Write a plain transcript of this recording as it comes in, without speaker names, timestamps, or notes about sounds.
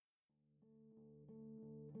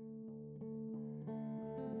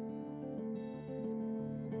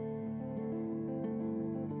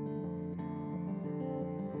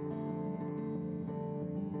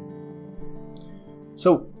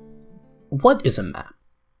So, what is a map?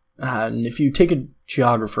 And if you take a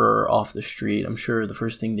geographer off the street, I'm sure the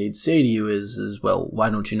first thing they'd say to you is, well, why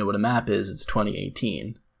don't you know what a map is? It's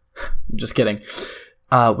 2018. Just kidding.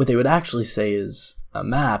 What they would actually say is a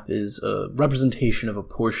map is a representation of a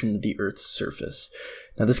portion of the Earth's surface.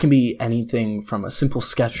 Now, this can be anything from a simple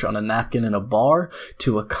sketch on a napkin in a bar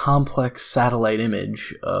to a complex satellite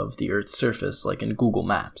image of the Earth's surface, like in Google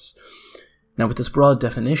Maps. Now, with this broad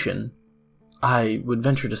definition, I would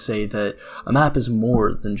venture to say that a map is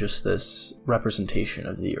more than just this representation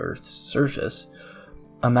of the Earth's surface.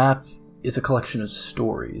 A map is a collection of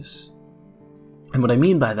stories. And what I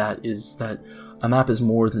mean by that is that a map is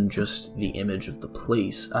more than just the image of the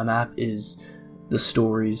place. A map is the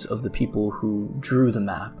stories of the people who drew the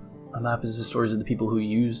map. A map is the stories of the people who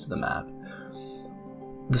used the map.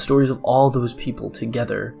 The stories of all those people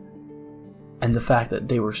together, and the fact that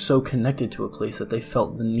they were so connected to a place that they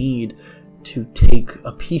felt the need to take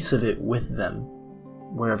a piece of it with them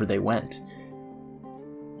wherever they went.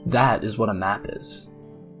 That is what a map is.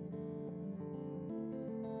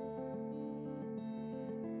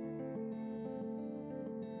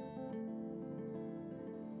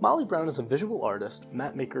 Molly Brown is a visual artist,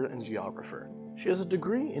 mapmaker, and geographer. She has a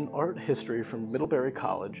degree in art history from Middlebury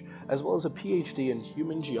College, as well as a PhD in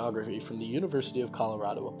human geography from the University of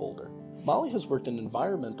Colorado at Boulder. Molly has worked in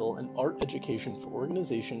environmental and art education for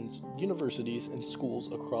organizations, universities, and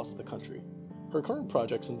schools across the country. Her current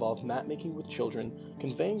projects involve mapmaking with children,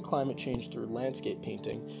 conveying climate change through landscape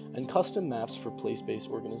painting, and custom maps for place-based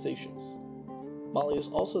organizations. Molly is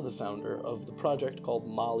also the founder of the project called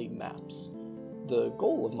Molly Maps. The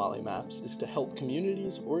goal of Molly Maps is to help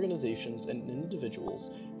communities, organizations, and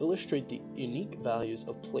individuals illustrate the unique values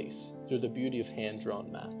of place through the beauty of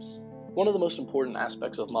hand-drawn maps. One of the most important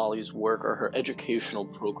aspects of Molly's work are her educational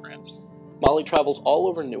programs. Molly travels all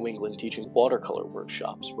over New England teaching watercolor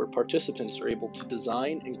workshops where participants are able to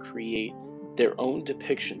design and create their own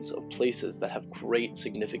depictions of places that have great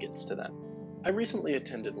significance to them. I recently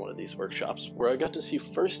attended one of these workshops where I got to see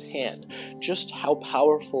firsthand just how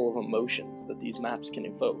powerful of emotions that these maps can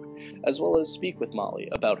evoke, as well as speak with Molly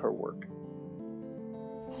about her work.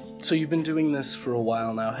 So you've been doing this for a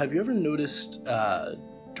while now. Have you ever noticed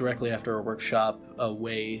directly after a workshop a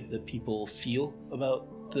way that people feel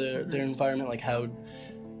about their environment? Like how,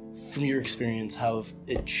 from your experience, how have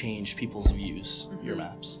it changed people's views, your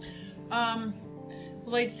maps? Well,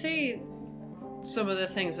 I'd say some of the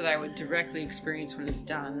things that I would directly experience when it's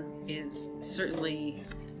done is certainly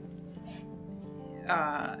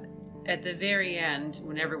at the very end,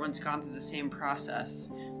 when everyone's gone through the same process,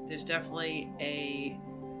 there's definitely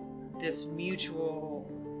this mutual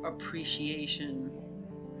appreciation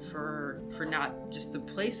for not just the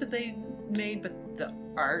place that they made, but the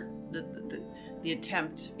art, the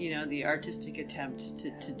attempt, the artistic attempt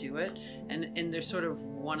to do it, and they're sort of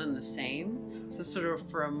one and the same. So sort of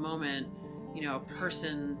for a moment, a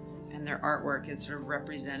person and their artwork is sort of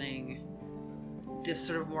representing this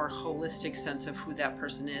sort of more holistic sense of who that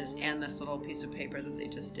person is and this little piece of paper that they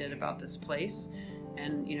just did about this place.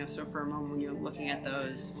 And, so for a moment when you're looking at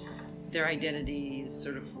those, their identity is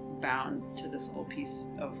sort of bound to this little piece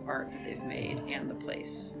of art that they've made and the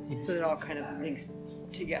place. So it all kind of links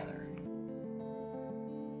together.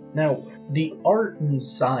 Now, the art and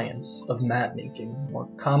science of mapmaking, more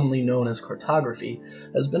commonly known as cartography,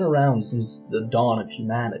 has been around since the dawn of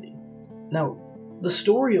humanity. Now, the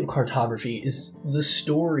story of cartography is the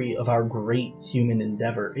story of our great human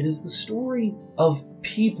endeavor. It is the story of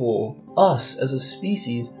people, us as a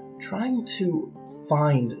species, trying to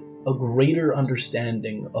find a greater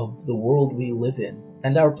understanding of the world we live in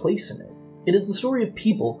and our place in it. It is the story of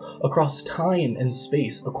people across time and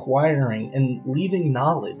space acquiring and leaving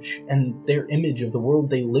knowledge and their image of the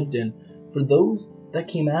world they lived in for those that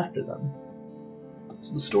came after them.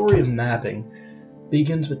 So the story of mapping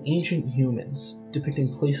begins with ancient humans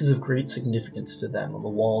depicting places of great significance to them on the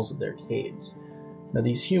walls of their caves. Now,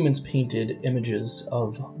 these humans painted images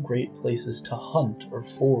of great places to hunt or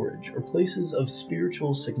forage, or places of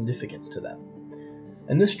spiritual significance to them.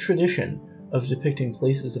 And this tradition of depicting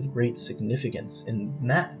places of great significance in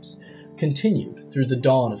maps continued through the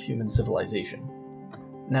dawn of human civilization.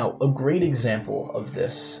 Now, a great example of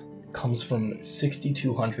this comes from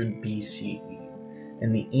 6200 BCE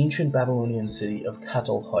in the ancient Babylonian city of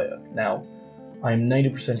Catalhoyuk. Now, I'm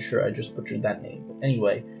 90% sure I just butchered that name, but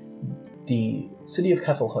anyway, the city of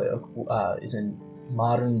Catalhoyuk is in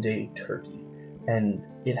modern-day Turkey, and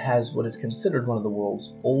it has what is considered one of the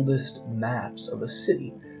world's oldest maps of a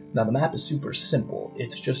city. Now, the map is super simple.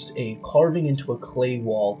 It's just a carving into a clay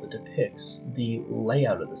wall that depicts the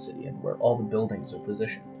layout of the city and where all the buildings are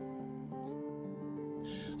positioned.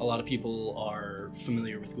 A lot of people are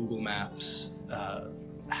familiar with Google Maps.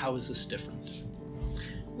 How is this different?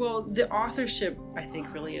 Well, the authorship, I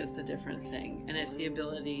think, really is the different thing, and it's the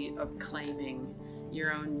ability of claiming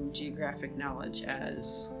your own geographic knowledge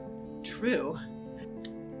as true.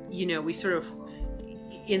 You know, we sort of,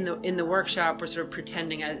 in the workshop, we're sort of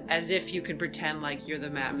pretending as if you can pretend like you're the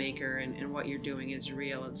map maker and what you're doing is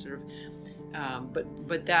real, and sort of,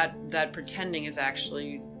 but that pretending is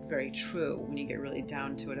actually very true when you get really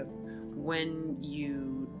down to it. Of when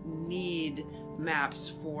you need maps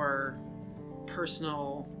for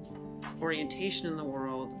personal orientation in the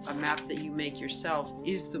world, a map that you make yourself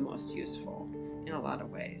is the most useful in a lot of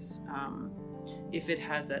ways, if it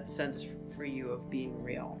has that sense for you of being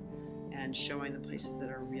real and showing the places that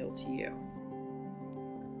are real to you.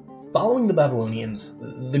 Following the Babylonians,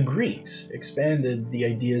 the Greeks expanded the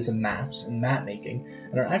ideas of maps and map making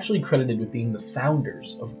and are actually credited with being the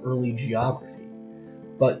founders of early geography.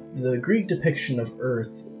 But the Greek depiction of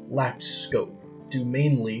Earth lacked scope, due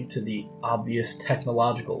mainly to the obvious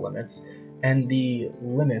technological limits and the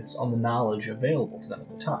limits on the knowledge available to them at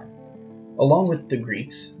the time. Along with the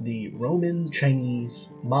Greeks, the Roman, Chinese,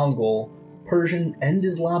 Mongol, Persian, and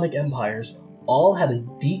Islamic empires all had a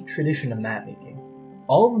deep tradition of map-making.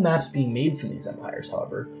 All of the maps being made from these empires,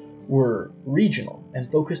 however, were regional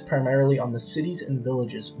and focused primarily on the cities and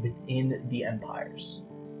villages within the empires.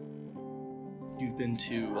 You've been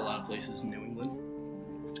to a lot of places in New England.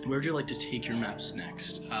 Where would you like to take your maps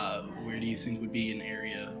next? Where do you think would be an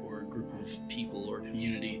area or a group of people or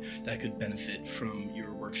community that could benefit from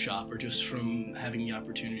your workshop or just from having the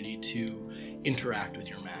opportunity to interact with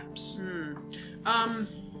your maps?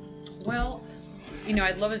 Well, you know,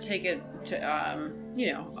 I'd love to take it to,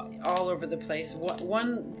 you know, all over the place.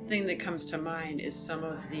 One thing that comes to mind is some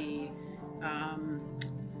of the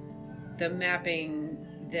mapping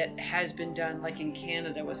that has been done, like in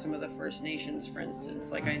Canada with some of the First Nations, for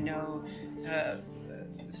instance. Like I know,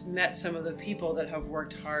 met some of the people that have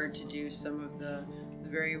worked hard to do some of the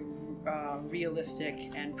very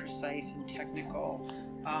realistic and precise and technical,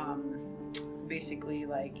 basically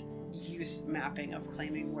like use mapping of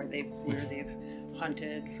claiming where they've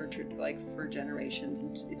hunted for generations,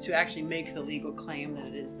 and to actually make the legal claim that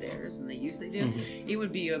it is theirs and the use they do. Mm-hmm. It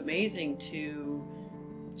would be amazing to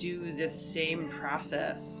do this same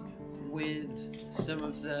process with some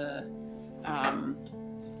of the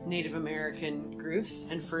Native American groups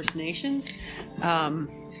and First Nations,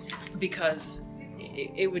 because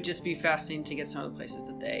it would just be fascinating to get some of the places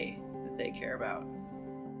that they care about.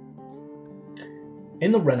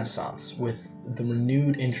 In the Renaissance, with the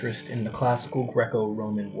renewed interest in the classical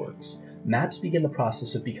Greco-Roman works, maps began the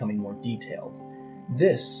process of becoming more detailed.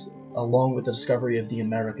 This, along with the discovery of the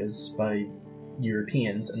Americas by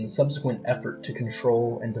Europeans and the subsequent effort to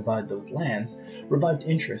control and divide those lands, revived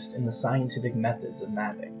interest in the scientific methods of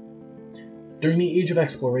mapping. During the Age of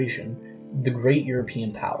Exploration, the great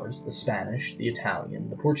European powers, the Spanish, the Italian,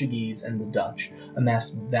 the Portuguese, and the Dutch,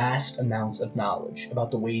 amassed vast amounts of knowledge about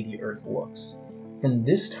the way the Earth looks. From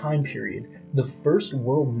this time period, the first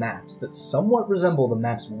world maps that somewhat resemble the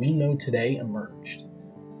maps we know today emerged.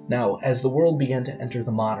 Now, as the world began to enter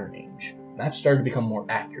the modern age, maps started to become more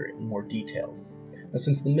accurate and more detailed. Now,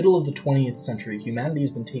 since the middle of the 20th century, humanity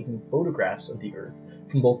has been taking photographs of the Earth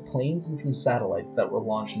from both planes and from satellites that were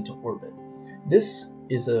launched into orbit. This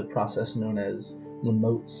is a process known as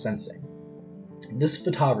remote sensing. This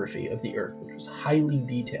photography of the Earth, which was highly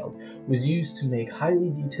detailed, was used to make highly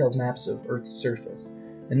detailed maps of Earth's surface,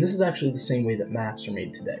 and this is actually the same way that maps are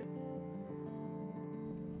made today.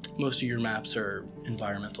 Most of your maps are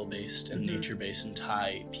environmental based and nature based and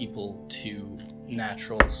tie people to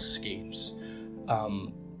natural escapes.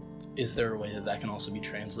 Is there a way that can also be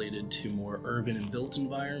translated to more urban and built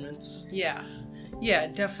environments? Yeah,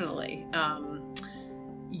 definitely.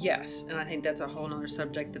 Yes, and I think that's a whole other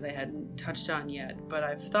subject that I hadn't touched on yet, but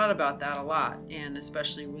I've thought about that a lot, and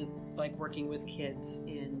especially with like working with kids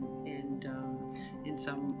in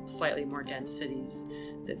some slightly more dense cities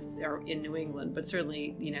that are in New England, but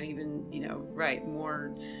certainly,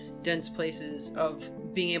 more dense places,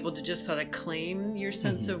 of being able to just sort of claim your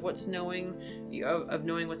sense of what's knowing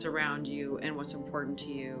what's around you and what's important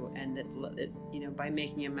to you, and that by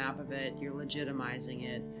making a map of it, you're legitimizing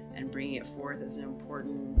it and bringing it forth as an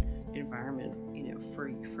important environment,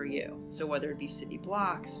 for you. So whether it be city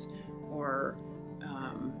blocks or,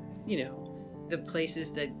 the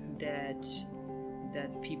places that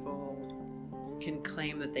people can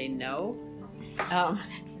claim that they know,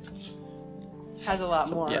 has a lot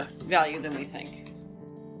more value than we think.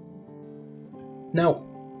 Now,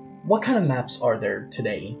 what kind of maps are there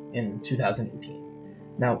today in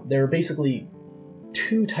 2018? Now, there are basically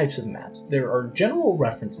two types of maps. There are general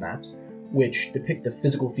reference maps, which depict the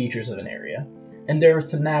physical features of an area, and there are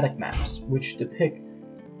thematic maps, which depict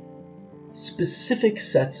specific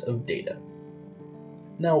sets of data.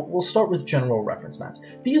 Now, we'll start with general reference maps.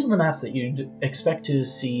 These are the maps that you'd expect to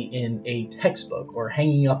see in a textbook or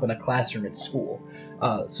hanging up in a classroom at school.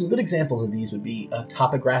 Some good examples of these would be a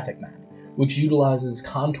topographic map, which utilizes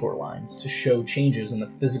contour lines to show changes in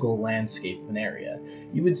the physical landscape of an area.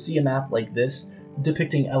 You would see a map like this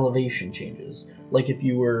depicting elevation changes, like if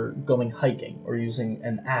you were going hiking or using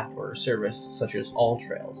an app or a service such as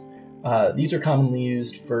AllTrails. These are commonly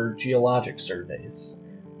used for geologic surveys.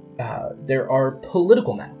 There are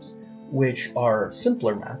political maps, which are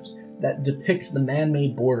simpler maps that depict the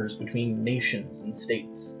man-made borders between nations and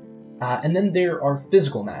states. And then there are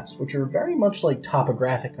physical maps, which are very much like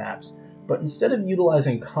topographic maps, but instead of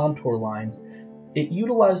utilizing contour lines, it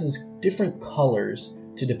utilizes different colors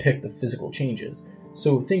to depict the physical changes.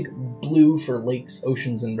 So think blue for lakes,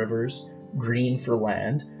 oceans, and rivers, green for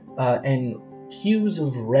land, and hues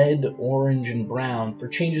of red, orange, and brown for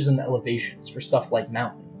changes in elevations for stuff like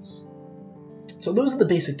mountains. So those are the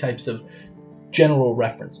basic types of general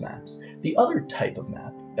reference maps. The other type of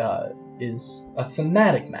map is a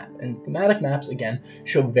thematic map, and thematic maps, again,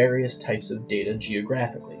 show various types of data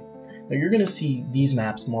geographically. Now you're going to see these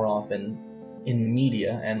maps more often in the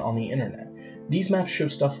media and on the internet. These maps show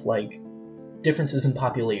stuff like differences in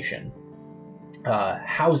population,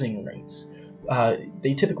 housing rates.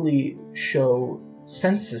 They typically show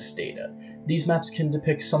census data. These maps can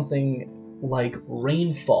depict something like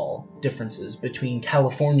rainfall differences between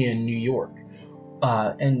California and New York.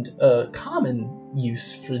 And a common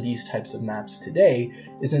use for these types of maps today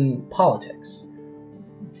is in politics.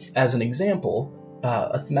 As an example,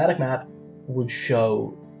 a thematic map would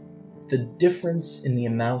show the difference in the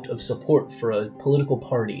amount of support for a political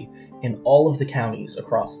party in all of the counties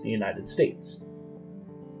across the United States.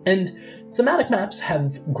 And thematic maps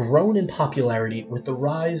have grown in popularity with the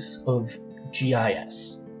rise of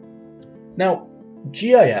GIS. Now,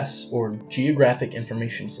 GIS, or Geographic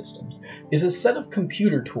Information Systems, is a set of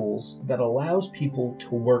computer tools that allows people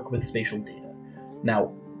to work with spatial data.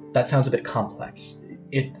 Now, that sounds a bit complex.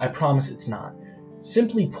 I promise it's not.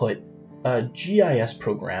 Simply put, a GIS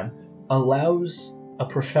program allows a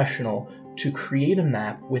professional to create a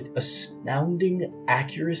map with astounding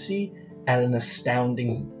accuracy at an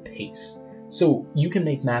astounding pace. So you can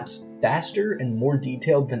make maps faster and more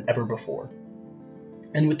detailed than ever before.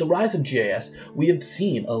 And with the rise of GIS, we have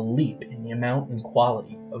seen a leap in the amount and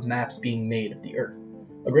quality of maps being made of the Earth.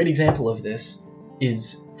 A great example of this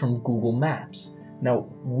is from Google Maps. Now,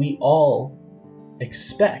 we all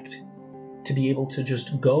expect to be able to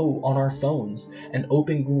just go on our phones and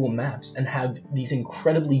open Google Maps and have these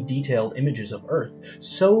incredibly detailed images of Earth,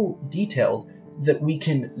 so detailed that we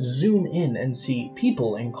can zoom in and see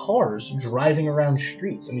people and cars driving around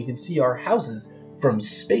streets, and we can see our houses from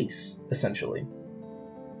space, essentially.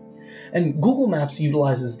 And Google Maps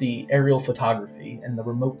utilizes the aerial photography and the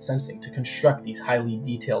remote sensing to construct these highly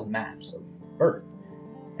detailed maps of Earth.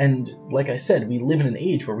 And like I said, we live in an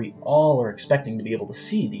age where we all are expecting to be able to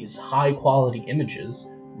see these high-quality images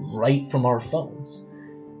right from our phones.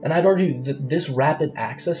 And I'd argue that this rapid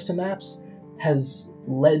access to maps has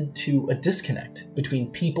led to a disconnect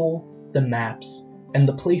between people, the maps, and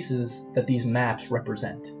the places that these maps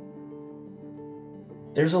represent.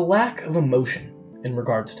 There's a lack of emotion in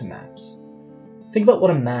regards to maps. Think about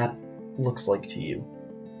what a map looks like to you,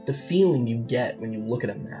 the feeling you get when you look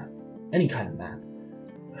at a map, any kind of map.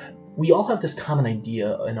 We all have this common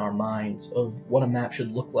idea in our minds of what a map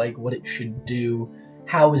should look like, what it should do,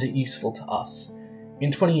 how is it useful to us.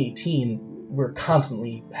 In 2018, we're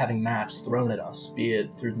constantly having maps thrown at us, be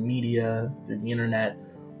it through the media, through the internet,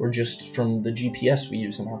 or just from the GPS we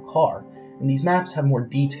use in our car. And these maps have more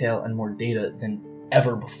detail and more data than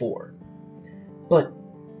ever before. But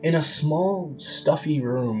in a small, stuffy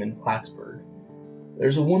room in Plattsburgh,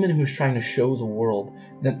 there's a woman who's trying to show the world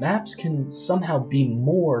that maps can somehow be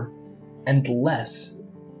more and less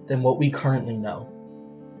than what we currently know.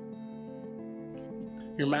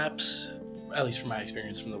 Your maps, at least from my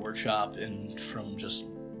experience from the workshop and from just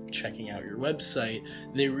checking out your website,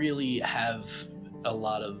 they really have a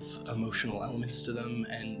lot of emotional elements to them,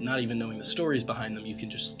 and not even knowing the stories behind them, you can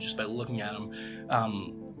just by looking at them,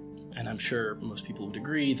 and I'm sure most people would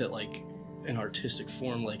agree that like an artistic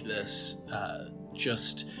form like this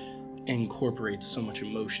just incorporates so much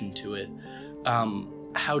emotion to it.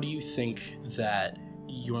 How do you think that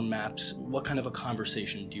your maps, what kind of a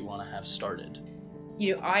conversation do you want to have started?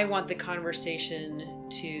 I want the conversation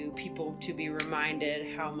to people to be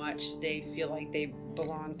reminded how much they feel like they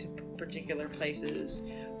belong to particular places,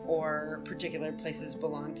 or particular places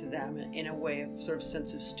belong to them in a way of sort of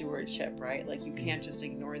sense of stewardship, right? Like you can't just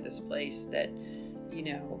ignore this place that,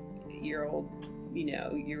 your old,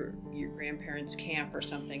 your grandparents' camp or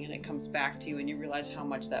something, and it comes back to you, and you realize how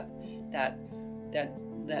much that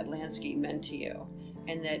landscape meant to you.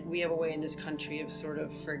 And that we have a way in this country of sort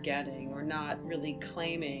of forgetting or not really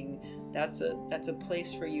claiming that's a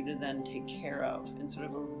place for you to then take care of, and sort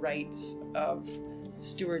of a rights of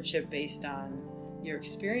stewardship based on your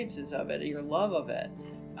experiences of it, or your love of it.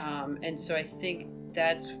 And so I think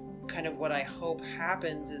that's kind of what I hope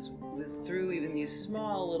happens is through even these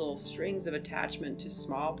small little strings of attachment to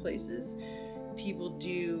small places, people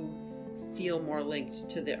do feel more linked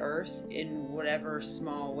to the earth in whatever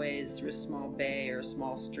small ways, through a small bay or a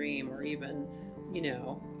small stream, or even,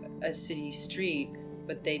 a city street,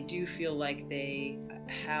 but they do feel like they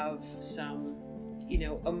have some,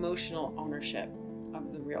 emotional ownership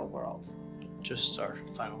of the real world. Just our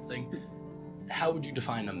final thing. How would you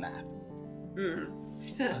define a map?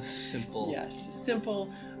 A simple... Yes,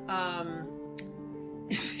 simple.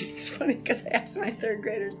 It's funny because I ask my third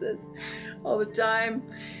graders this all the time.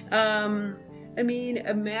 A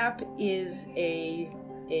map is a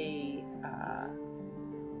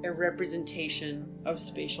representation of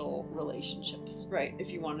spatial relationships, right?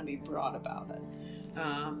 If you want to be broad about it.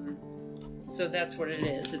 So that's what it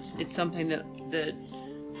is. It's something that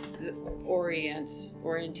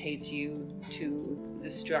orientates you to the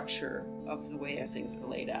structure of the way things are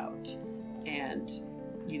laid out, and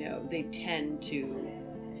they tend to,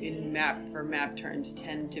 in map terms,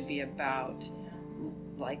 tend to be about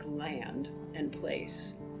like land and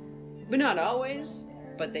place, but not always.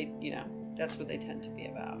 But they, that's what they tend to be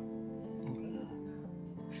about.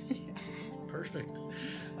 Okay. Perfect.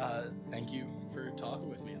 Thank you for talking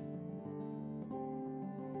with me.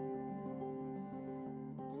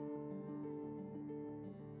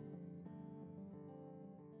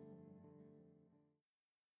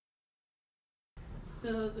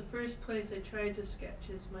 So the first place I tried to sketch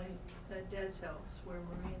is my dad's house, where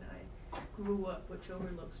Marie and I grew up, which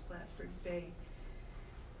overlooks Plattsburgh Bay.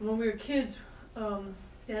 And when we were kids,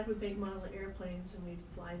 Dad would make model airplanes, and we'd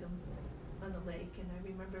fly them on the lake. And I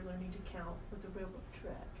remember learning to count with the railroad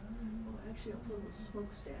track. Oh, actually, I'll put a little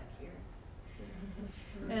smokestack here.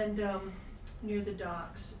 And near the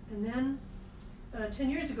docks. And then 10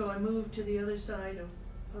 years ago, I moved to the other side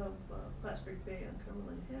of Plattsburgh Bay on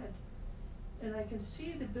Cumberland Head. And I can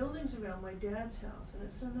see the buildings around my dad's house, and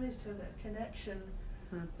it's so nice to have that connection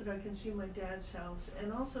that I can see my dad's house,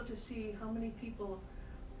 and also to see how many people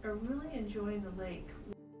are really enjoying the lake.